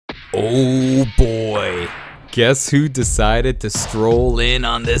Oh boy. Guess who decided to stroll in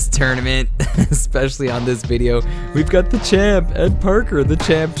on this tournament, especially on this video? We've got the champ, Ed Parker, the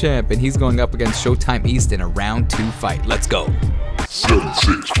champ, and he's going up against Showtime East in a round 2 fight. Let's go. 7,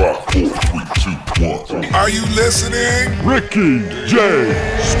 6, 5, 4, 3, 2, 1. Are you listening? Ricky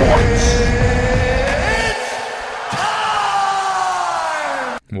J. Sports.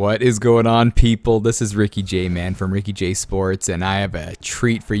 What is going on, people? This is Ricky J, man, from Ricky J Sports, and I have a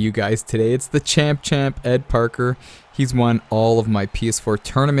treat for you guys today. It's the champ, Ed Parker. He's won all of my PS4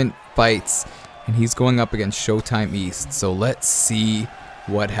 tournament fights, and he's going up against Showtime East. So let's see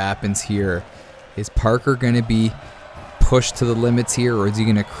what happens here. Is Parker going to be pushed to the limits here, or is he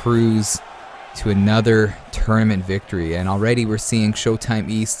going to cruise to another tournament victory? And already we're seeing Showtime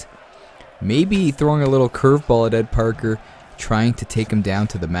East maybe throwing a little curveball at Ed Parker, trying to take him down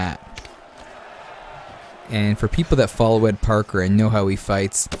to the mat. And for people that follow Ed Parker and know how he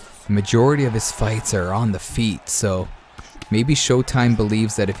fights, the majority of his fights are on the feet. So maybe Showtime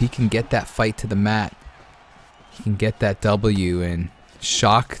believes that if he can get that fight to the mat, he can get that W and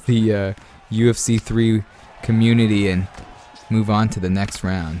shock the UFC 3 community and move on to the next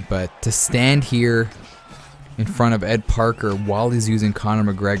round. But to stand here in front of Ed Parker while he's using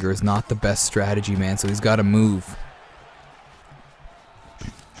Conor McGregor is not the best strategy, man. So he's got to move.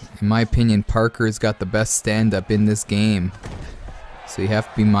 In my opinion, Parker's got the best stand-up in this game. So you have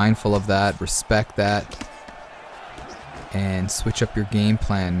to be mindful of that, respect that, and switch up your game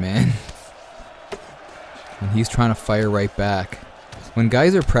plan, man. And he's trying to fire right back. When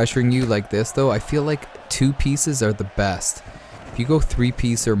guys are pressuring you like this, though, I feel like 2 pieces are the best. If you go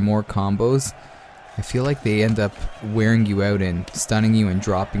 3-piece or more combos, I feel like they end up wearing you out and stunning you and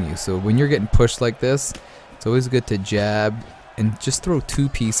dropping you. So when you're getting pushed like this, it's always good to jab and just throw 2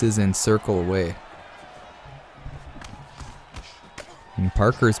 pieces and circle away. And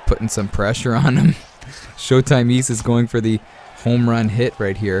Parker's putting some pressure on him. Showtime East is going for the home run hit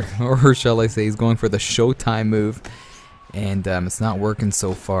right here. Or shall I say, he's going for the Showtime move. And it's not working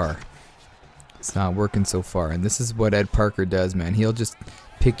so far. It's not working so far. And this is what Ed Parker does, man. He'll just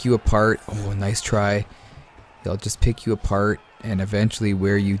pick you apart. Oh, nice try. He'll just pick you apart and eventually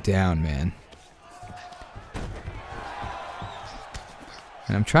wear you down, man.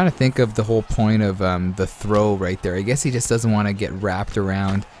 And I'm trying to think of the whole point of the throw right there. I guess he just doesn't want to get wrapped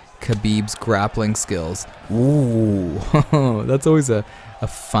around Khabib's grappling skills. Ooh, that's always a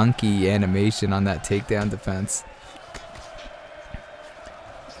funky animation on that takedown defense.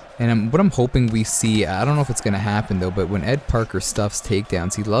 And what I'm hoping we see, I don't know if it's going to happen though, but when Ed Parker stuffs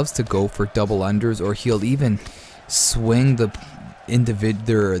takedowns, he loves to go for double unders, or he'll even swing the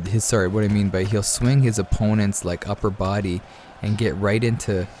he'll swing his opponent's like upper body and get right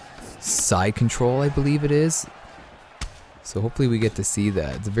into side control, I believe it is. So hopefully we get to see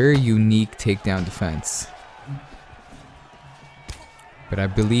that. It's a very unique takedown defense. But I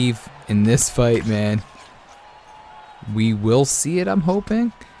believe in this fight, man, we will see it, I'm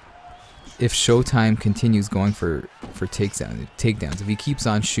hoping, if Showtime continues going for takedowns. If he keeps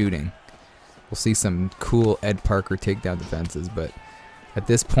on shooting, we'll see some cool Ed Parker takedown defenses. But at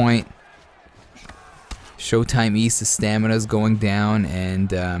this point, Showtime East's stamina is going down,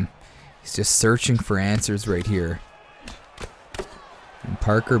 and he's just searching for answers right here. And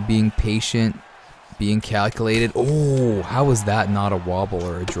Parker being patient, being calculated. Oh, how was that not a wobble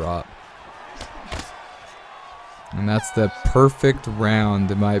or a drop? And that's the perfect round,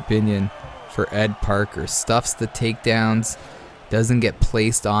 in my opinion, for Ed Parker. Stuffs the takedowns, doesn't get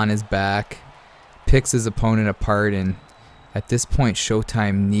placed on his back, picks his opponent apart, and at this point,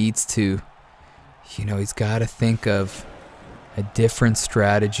 Showtime needs to, he's got to think of a different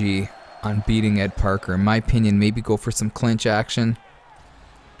strategy on beating Ed Parker. In my opinion, maybe go for some clinch action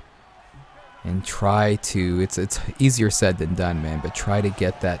and try to, it's easier said than done, man, but try to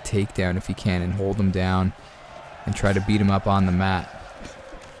get that takedown if you can and hold him down and try to beat him up on the mat.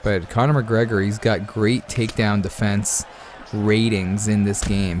 But Conor McGregor, he's got great takedown defense ratings in this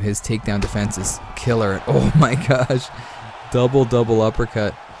game. His takedown defense is killer. Oh my gosh. Double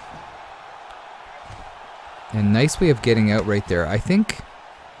uppercut. And nice way of getting out right there. I think,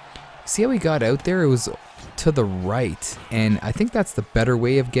 see how he got out there? It was to the right. And I think that's the better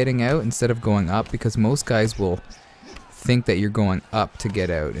way of getting out instead of going up, because most guys will think that you're going up to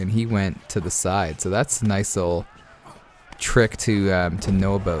get out, and he went to the side. So that's a nice little trick to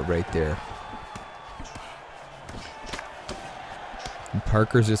know about right there. And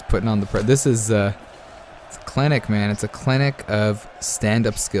Parker's just putting on the pressure. This is it's a clinic, man. It's a clinic of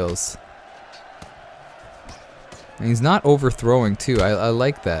stand-up skills. And he's not overthrowing too. I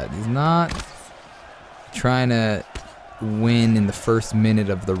like that. He's not trying to win in the first minute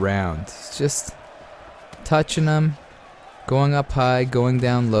of the round. It's just touching him, going up high, going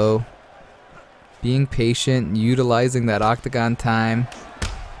down low, being patient, utilizing that octagon time.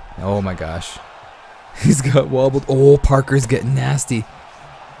 Oh my gosh. He's got wobbled. Oh, Parker's getting nasty.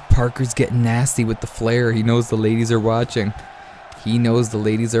 Parker's getting nasty with the flare. He knows the ladies are watching. He knows the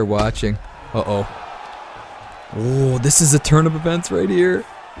ladies are watching. Uh-oh. Oh, this is a turn of events right here.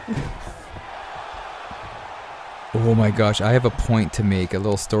 Oh my gosh, I have a point to make, a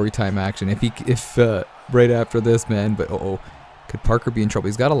little story time action. If right after this, man, but could Parker be in trouble?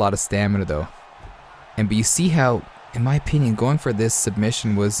 He's got a lot of stamina though. But you see how, in my opinion, going for this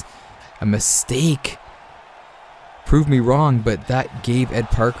submission was a mistake. Prove me wrong, but that gave Ed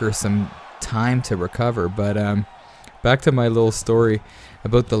Parker some time to recover. But back to my little story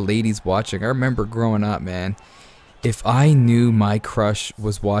about the ladies watching. I remember growing up, man. If I knew my crush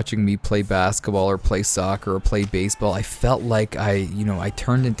was watching me play basketball or play soccer or play baseball, I felt like I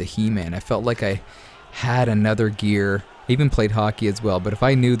turned into He-Man. I felt like I had another gear. I even played hockey as well. But if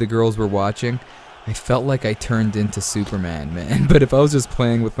I knew the girls were watching, I felt like I turned into Superman, man. But if I was just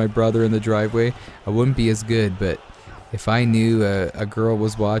playing with my brother in the driveway, I wouldn't be as good. But if I knew a girl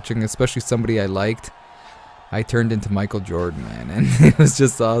was watching, especially somebody I liked, I turned into Michael Jordan, man. And it was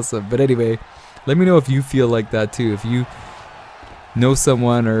just awesome. But anyway, let me know if you feel like that too. If you know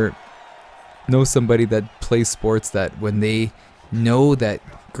someone or know somebody that plays sports that when they know that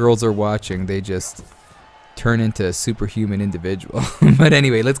girls are watching, they just turn into a superhuman individual. But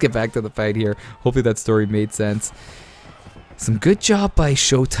anyway, let's get back to the fight here. Hopefully that story made sense. Some good job by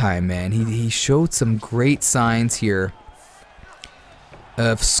Showtime, man. He showed some great signs here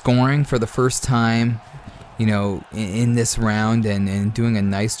of scoring for the first time, you know, in this round and doing a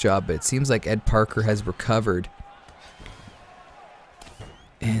nice job. But it seems like Ed Parker has recovered.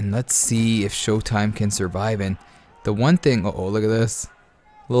 And let's see if Showtime can survive. And the one thing, uh-oh, look at this.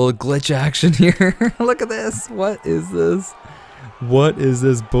 Little glitch action here. Look at this. What is this? What is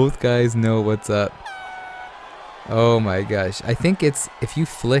this? Both guys know what's up. Oh my gosh. I think it's if you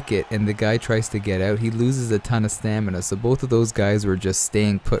flick it and the guy tries to get out, he loses a ton of stamina. So both of those guys were just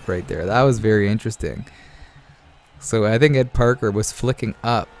staying put right there. That was very interesting. So I think Ed Parker was flicking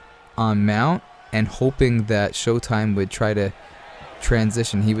up on mount and hoping that Showtime would try to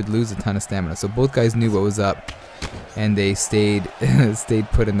transition. He would lose a ton of stamina. So both guys knew what was up and they stayed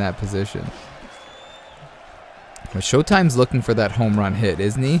put in that position. But Showtime's looking for that home run hit,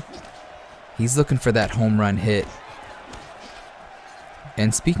 isn't he? He's looking for that home run hit.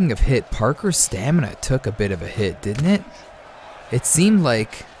 And speaking of hit, Parker's stamina took a bit of a hit, didn't it? It seemed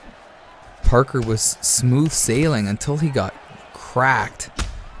like Parker was smooth sailing until he got cracked.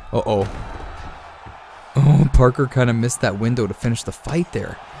 Uh-oh. Oh, Parker kind of missed that window to finish the fight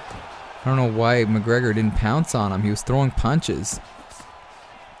there. I don't know why McGregor didn't pounce on him. He was throwing punches.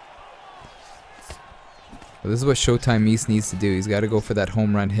 But this is what Showtime East needs to do. He's got to go for that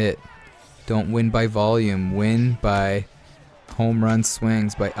home run hit. Don't win by volume. Win by home run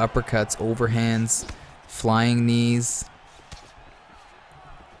swings, by uppercuts, overhands, flying knees.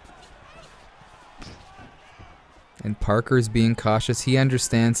 And Parker's being cautious. He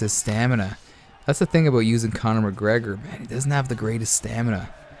understands his stamina. That's the thing about using Conor McGregor, man. He doesn't have the greatest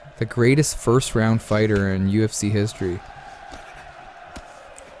stamina. The greatest first round fighter in UFC history.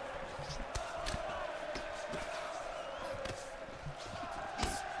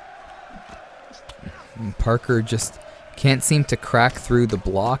 And Parker just can't seem to crack through the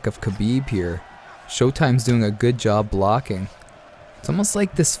block of Khabib here. Showtime's doing a good job blocking. It's almost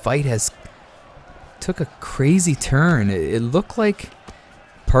like this fight has took a crazy turn. It looked like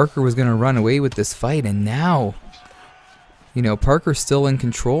Parker was going to run away with this fight, and now, you know, Parker's still in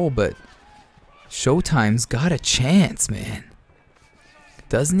control, but Showtime's got a chance, man.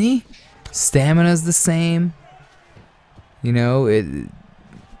 Doesn't he? Stamina's the same. You know,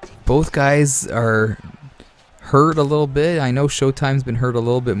 both guys are hurt a little bit. I know Showtime's been hurt a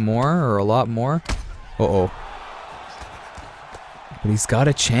little bit more, or a lot more. Uh-oh. But he's got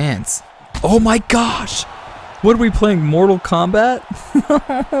a chance. Oh my gosh! What are we playing, Mortal Kombat?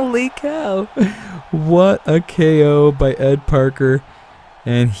 Holy cow. What a KO by Ed Parker.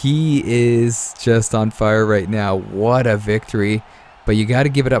 And he is just on fire right now. What a victory. But you got to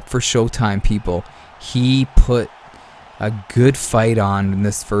give it up for Showtime, people. He put a good fight on in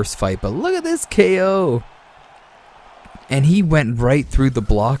this first fight. But look at this KO. And he went right through the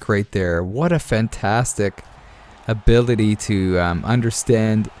block right there. What a fantastic ability to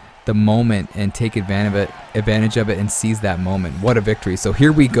understand the moment and take advantage of it and seize that moment. What a victory. So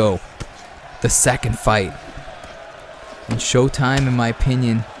here we go. The second fight. And Showtime, in my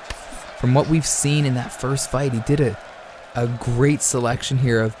opinion, from what we've seen in that first fight, he did a a great selection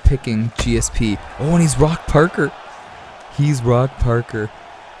here of picking GSP. Oh, and he's Rock Parker. He's Rock Parker.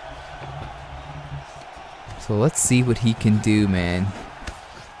 So let's see what he can do, man.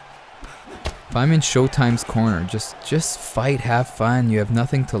 If I'm in Showtime's corner, just fight, have fun. You have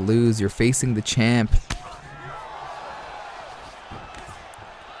nothing to lose. You're facing the champ.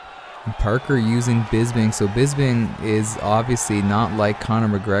 And Parker using Bisping. So Bisping is obviously not like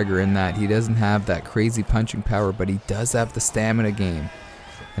Conor McGregor in that he doesn't have that crazy punching power, but he does have the stamina game.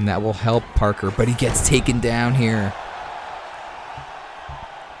 And that will help Parker, but he gets taken down here.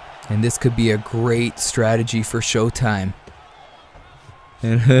 And this could be a great strategy for Showtime.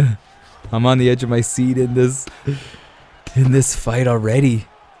 And I'm on the edge of my seat in this fight already,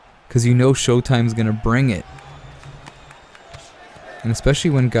 because you know Showtime's gonna bring it. And especially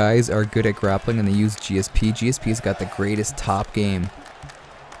when guys are good at grappling and they use GSP. GSP's got the greatest top game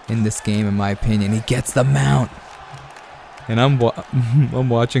in this game, in my opinion. He gets the mount. And I'm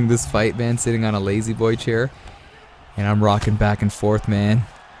watching this fight, man, sitting on a lazy boy chair, and I'm rocking back and forth, man,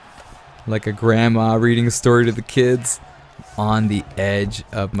 like a grandma reading a story to the kids. On the edge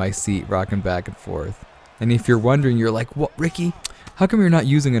of my seat, rocking back and forth. And if you're wondering, you're like, what, Ricky? How come you're not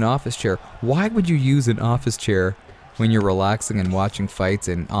using an office chair? Why would you use an office chair when you're relaxing and watching fights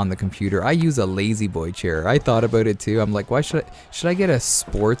and on the computer? I use a lazy boy chair. I thought about it too. I'm like, why should I get a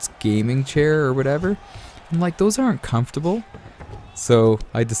sports gaming chair or whatever? I'm like, those aren't comfortable. So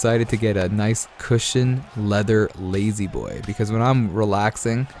I decided to get a nice cushion leather lazy boy, because when I'm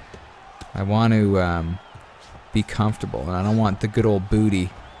relaxing, I want to be comfortable, and I don't want the good old booty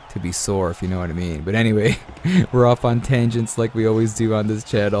to be sore, if you know what I mean. But anyway, we're off on tangents like we always do on this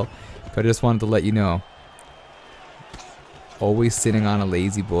channel, but I just wanted to let you know, always sitting on a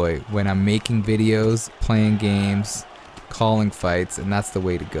lazy boy when I'm making videos, playing games, calling fights, and that's the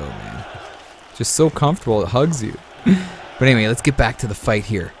way to go, man. Just so comfortable, it hugs you. But anyway, let's get back to the fight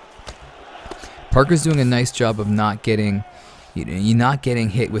here. Parker's doing a nice job of not getting, you're not getting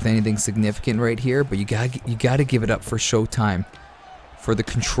hit with anything significant right here, but you gotta give it up for Showtime, for the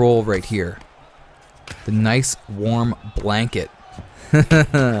control right here. The nice warm blanket.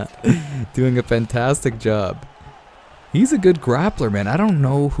 Doing a fantastic job. He's a good grappler, man. I don't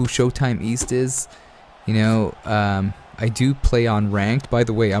know who Showtime East is. You know, I do play on ranked. By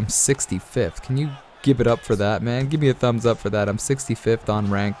the way, I'm 65th. Can you give it up for that, man? Give me a thumbs up for that. I'm 65th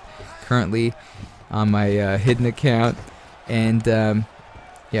on ranked currently on my hidden account. And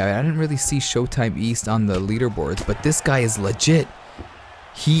yeah, I didn't really see Showtime East on the leaderboards, but this guy is legit.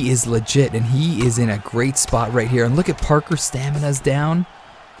 He is legit, and he is in a great spot right here. And look at Parker's stamina's down.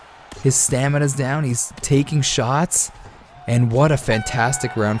 His stamina's down. He's taking shots. And what a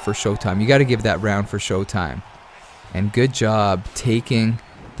fantastic round for Showtime. You got to give that round for Showtime. And good job taking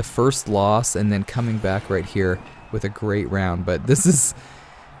the first loss and then coming back right here with a great round. But this is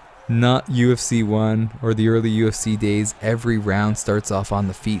not UFC 1 or the early UFC days. Every round starts off on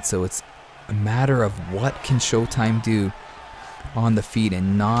the feet, so it's a matter of what can Showtime do on the feet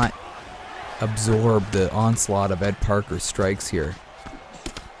and not absorb the onslaught of Ed Parker's strikes here.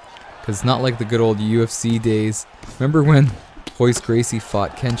 Because it's not like the good old UFC days. Remember when Royce Gracie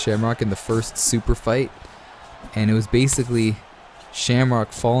fought Ken Shamrock in the first super fight? And it was basically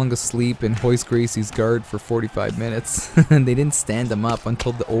Shamrock falling asleep in Royce Gracie's guard for 45 minutes. And they didn't stand him up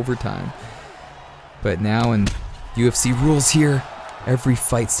until the overtime. But now in UFC rules here, every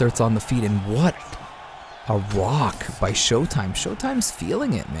fight starts on the feet. And what a rock by Showtime. Showtime's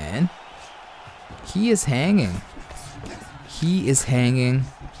feeling it, man. He is hanging. He is hanging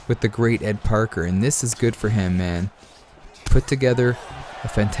with the great Ed Parker. And this is good for him, man. Put together a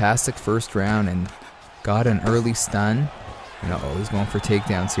fantastic first round and got an early stun. And uh-oh, he's going for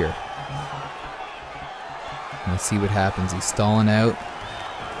takedowns here. Let's see what happens. He's stalling out.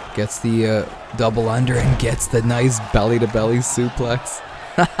 Gets the double under and gets the nice belly-to-belly suplex.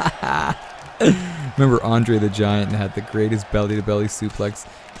 Remember Andre the Giant had the greatest belly-to-belly suplex?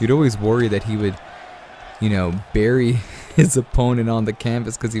 You'd always worry that he would, you know, bury his opponent on the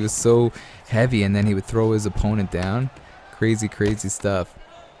canvas because he was so heavy, and then he would throw his opponent down. Crazy, crazy stuff.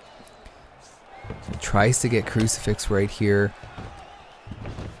 He tries to get crucifix right here.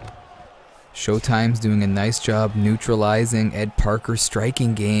 Showtime's doing a nice job neutralizing Ed Parker's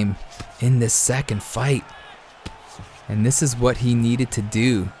striking game in this second fight. And this is what he needed to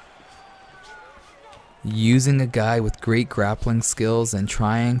do. Using a guy with great grappling skills and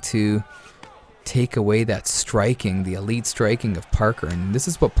trying to take away that striking, the elite striking of Parker. And this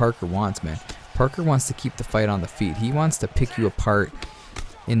is what Parker wants, man. Parker wants to keep the fight on the feet. He wants to pick you apart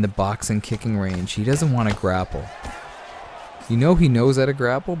in the boxing kicking range. He doesn't want to grapple. You know he knows how to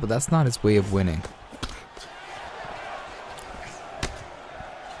grapple, but that's not his way of winning.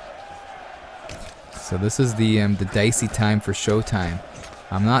 So this is the dicey time for Showtime.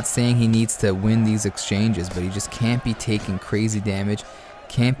 I'm not saying he needs to win these exchanges, but he just can't be taking crazy damage,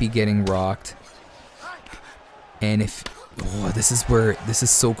 can't be getting rocked. And if, oh, this is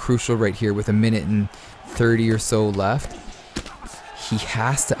so crucial right here with 1:30 or so left. He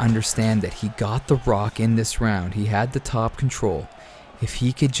has to understand that he got the rock in this round. He had the top control. If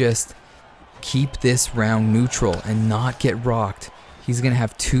he could just keep this round neutral and not get rocked, he's going to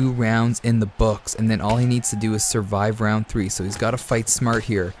have 2 rounds in the books, and then all he needs to do is survive round 3. So he's got to fight smart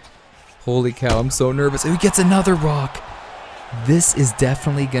here. Holy cow, I'm so nervous. Oh, he gets another rock. This is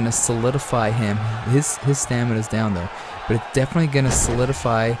definitely going to solidify him. His stamina's down though, but it's definitely going to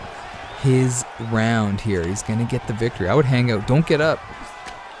solidify his round here. He's going to get the victory. I would hang out. Don't get up.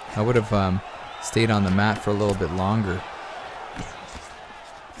 I would have stayed on the mat for a little bit longer.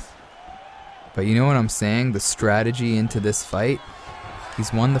 But you know what I'm saying? The strategy into this fight.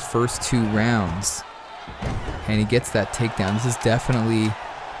 He's won the first 2 rounds. And he gets that takedown. This is definitely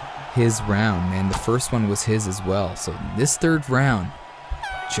his round, man. The first one was his as well. So this 3rd round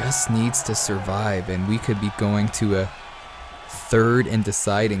just needs to survive. And we could be going to a 3rd and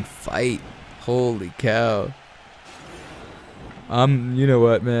deciding fight. Holy cow. You know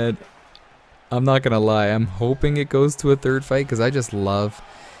what, man? I'm not gonna lie. I'm hoping it goes to a 3rd fight because I just love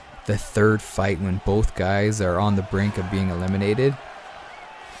the 3rd fight when both guys are on the brink of being eliminated.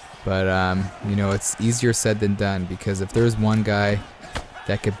 But you know, it's easier said than done, because if there's one guy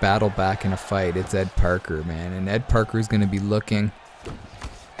that could battle back in a fight, it's Ed Parker, man. And Ed Parker is going to be looking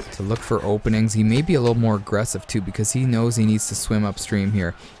for openings. He may be a little more aggressive too, because he knows he needs to swim upstream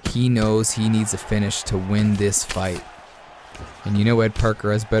here. He knows he needs a finish to win this fight. And you know Ed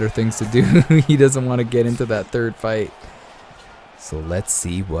Parker has better things to do. He doesn't want to get into that 3rd fight. So let's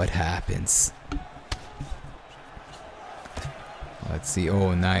see what happens. Let's see.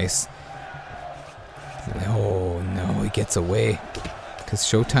 Oh, nice. Oh, no. He gets away. Because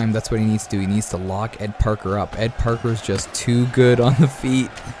Showtime, that's what he needs to do. He needs to lock Ed Parker up. Ed Parker's just too good on the feet.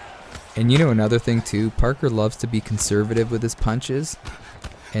 And you know another thing, too? Parker loves to be conservative with his punches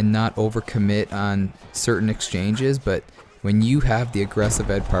and not overcommit on certain exchanges. But when you have the aggressive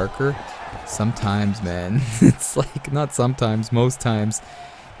Ed Parker, sometimes, man, it's like, not sometimes, most times,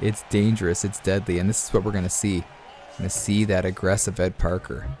 it's dangerous, it's deadly, and this is what we're going to see. We're going to see that aggressive Ed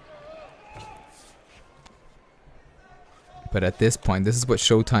Parker. But at this point, this is what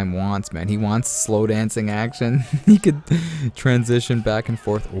Showtime wants, man. He wants slow dancing action. He could transition back and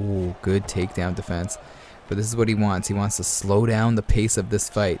forth. Oh, good takedown defense. But this is what he wants. He wants to slow down the pace of this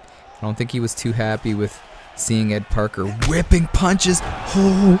fight. I don't think he was too happy with seeing Ed Parker whipping punches.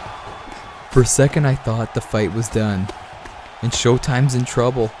 Oh! For a second, I thought the fight was done. And Showtime's in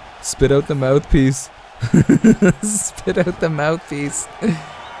trouble. Spit out the mouthpiece. Spit out the mouthpiece.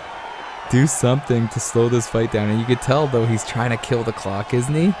 Do something to slow this fight down. And you could tell, though, he's trying to kill the clock,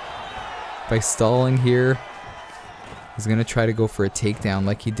 isn't he? By stalling here. He's going to try to go for a takedown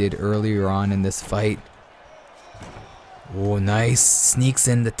like he did earlier on in this fight. Oh, nice. Sneaks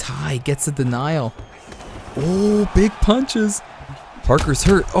in the tie. Gets a denial. Oh, big punches. Parker's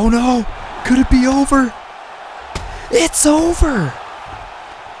hurt. Oh, no. Could it be over? It's over.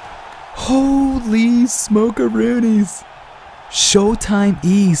 Holy smoke-a-roonies. Showtime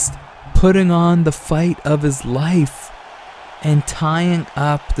East putting on the fight of his life and tying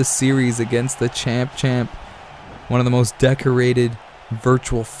up the series against the champ, one of the most decorated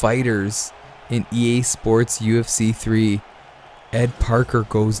virtual fighters in EA Sports UFC 3. Ed Parker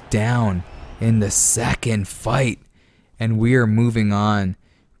goes down in the 2nd fight, and we are moving on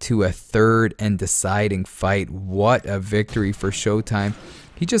to a 3rd and deciding fight. What a victory for Showtime.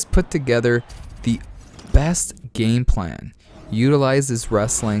 He just put together the best game plan, utilized his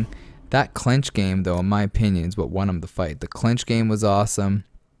wrestling. That clinch game, though, in my opinion, is what won him the fight. The clinch game was awesome.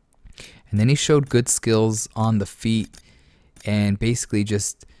 And then he showed good skills on the feet and basically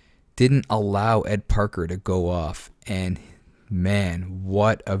just didn't allow Ed Parker to go off. And man,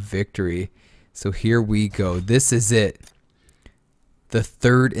 what a victory. So here we go. This is it. The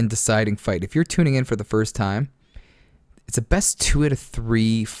 3rd and deciding fight. If you're tuning in for the first time, it's a best 2 out of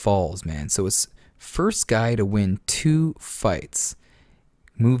 3 falls, man. So it's first guy to win 2 fights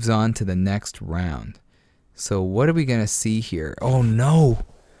moves on to the next round. So what are we going to see here? Oh, no.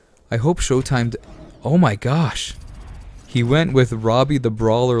 I hope Showtime... Oh, my gosh. He went with Robbie the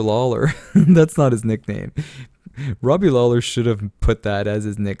Brawler Lawler. That's not his nickname. Robbie Lawler should have put that as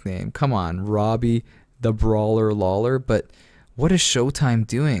his nickname. Come on, Robbie the Brawler Lawler. But what is Showtime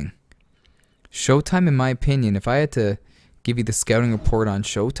doing? Showtime, in my opinion, if I had to give you the scouting report on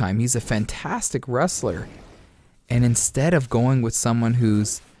Showtime, he's a fantastic wrestler. And instead of going with someone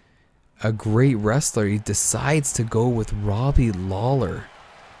who's a great wrestler, he decides to go with Robbie Lawler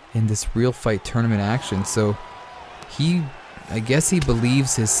in this Real Fight Tournament action. So I guess he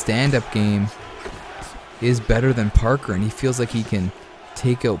believes his stand-up game is better than Parker, and he feels like he can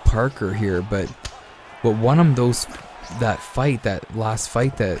take out Parker here. But what won him that last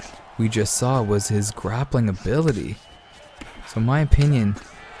fight that we just saw, was his grappling ability. So in my opinion,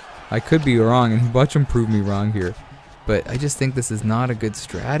 I could be wrong, and watch him prove me wrong here, but I just think this is not a good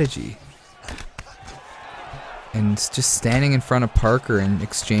strategy. And just standing in front of Parker and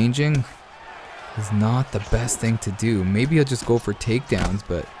exchanging is not the best thing to do. Maybe he'll just go for takedowns,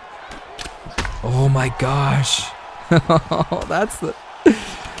 but oh my gosh. That's the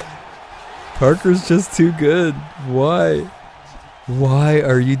Parker's just too good. Why? Why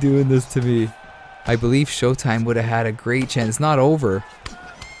are you doing this to me? I believe Showtime would have had a great chance. It's not over,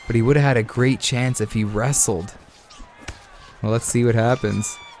 but he would have had a great chance if he wrestled. Well, let's see what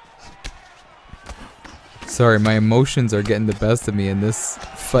happens. Sorry, my emotions are getting the best of me in this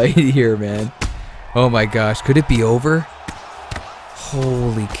fight here, man. Oh my gosh, could it be over?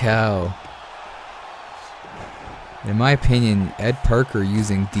 Holy cow. In my opinion, Ed Parker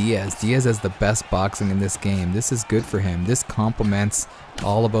using Diaz. Diaz has the best boxing in this game. This is good for him. This complements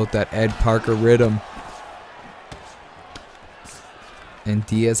all about that Ed Parker rhythm. And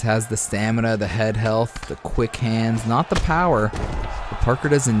Diaz has the stamina, the head health, the quick hands, not the power. But Parker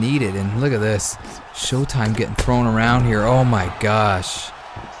doesn't need it. And look at this. Showtime getting thrown around here. Oh my gosh.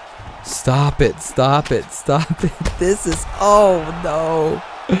 Stop it, stop it, stop it. This is, oh no.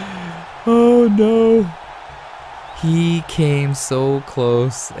 Oh no. He came so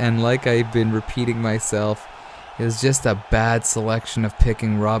close, and like I've been repeating myself, it was just a bad selection of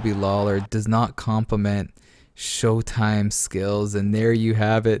picking Robbie Lawler. It does not complement Showtime skills, and there you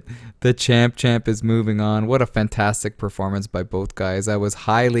have it. The champ is moving on. What a fantastic performance by both guys. I was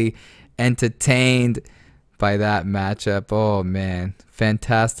highly entertained by that matchup. Oh man,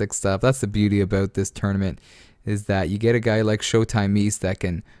 fantastic stuff. That's the beauty about this tournament, is that you get a guy like Showtime East that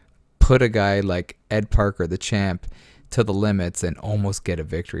can put a guy like Ed Parker, the champ, to the limits and almost get a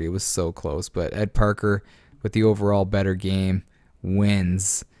victory. It was so close, but Ed Parker, with the overall better game,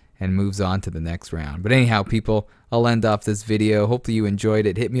 wins and moves on to the next round. But anyhow, people, I'll end off this video. Hopefully you enjoyed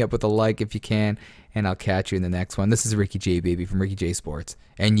it. Hit me up with a like if you can, and I'll catch you in the next one. This is Ricky J, baby, from Ricky J Sports,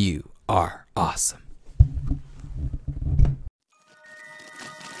 and you are awesome.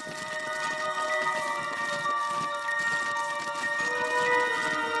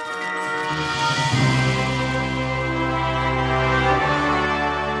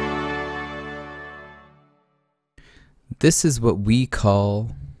 This is what we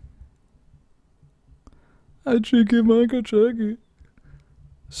call a cheeky Michael cheeky.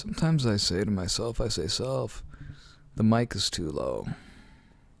 Sometimes I say to myself, self, the mic is too low.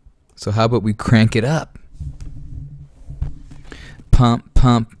 So how about we crank it up? Pump,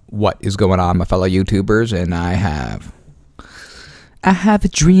 pump. What is going on, my fellow YouTubers? And I have a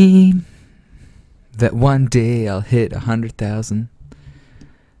dream that one day I'll hit 100,000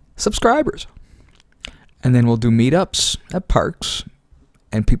 subscribers. And then we'll do meetups at parks,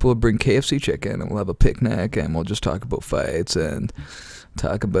 and people will bring KFC chicken, and we'll have a picnic, and we'll just talk about fights and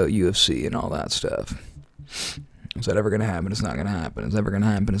talk about UFC and all that stuff. Is that ever gonna happen? It's not gonna happen. Is that ever gonna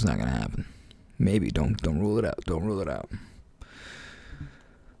happen? It's not gonna happen. Maybe. Don't rule it out. Don't rule it out.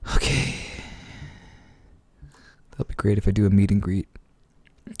 Okay. That'll be great if I do a meet and greet.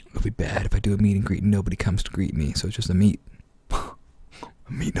 It'll be bad if I do a meet and greet and nobody comes to greet me. So it's just a meet. I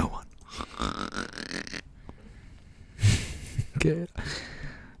meet no one. Okay.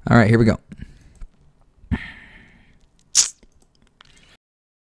 All right, here we go.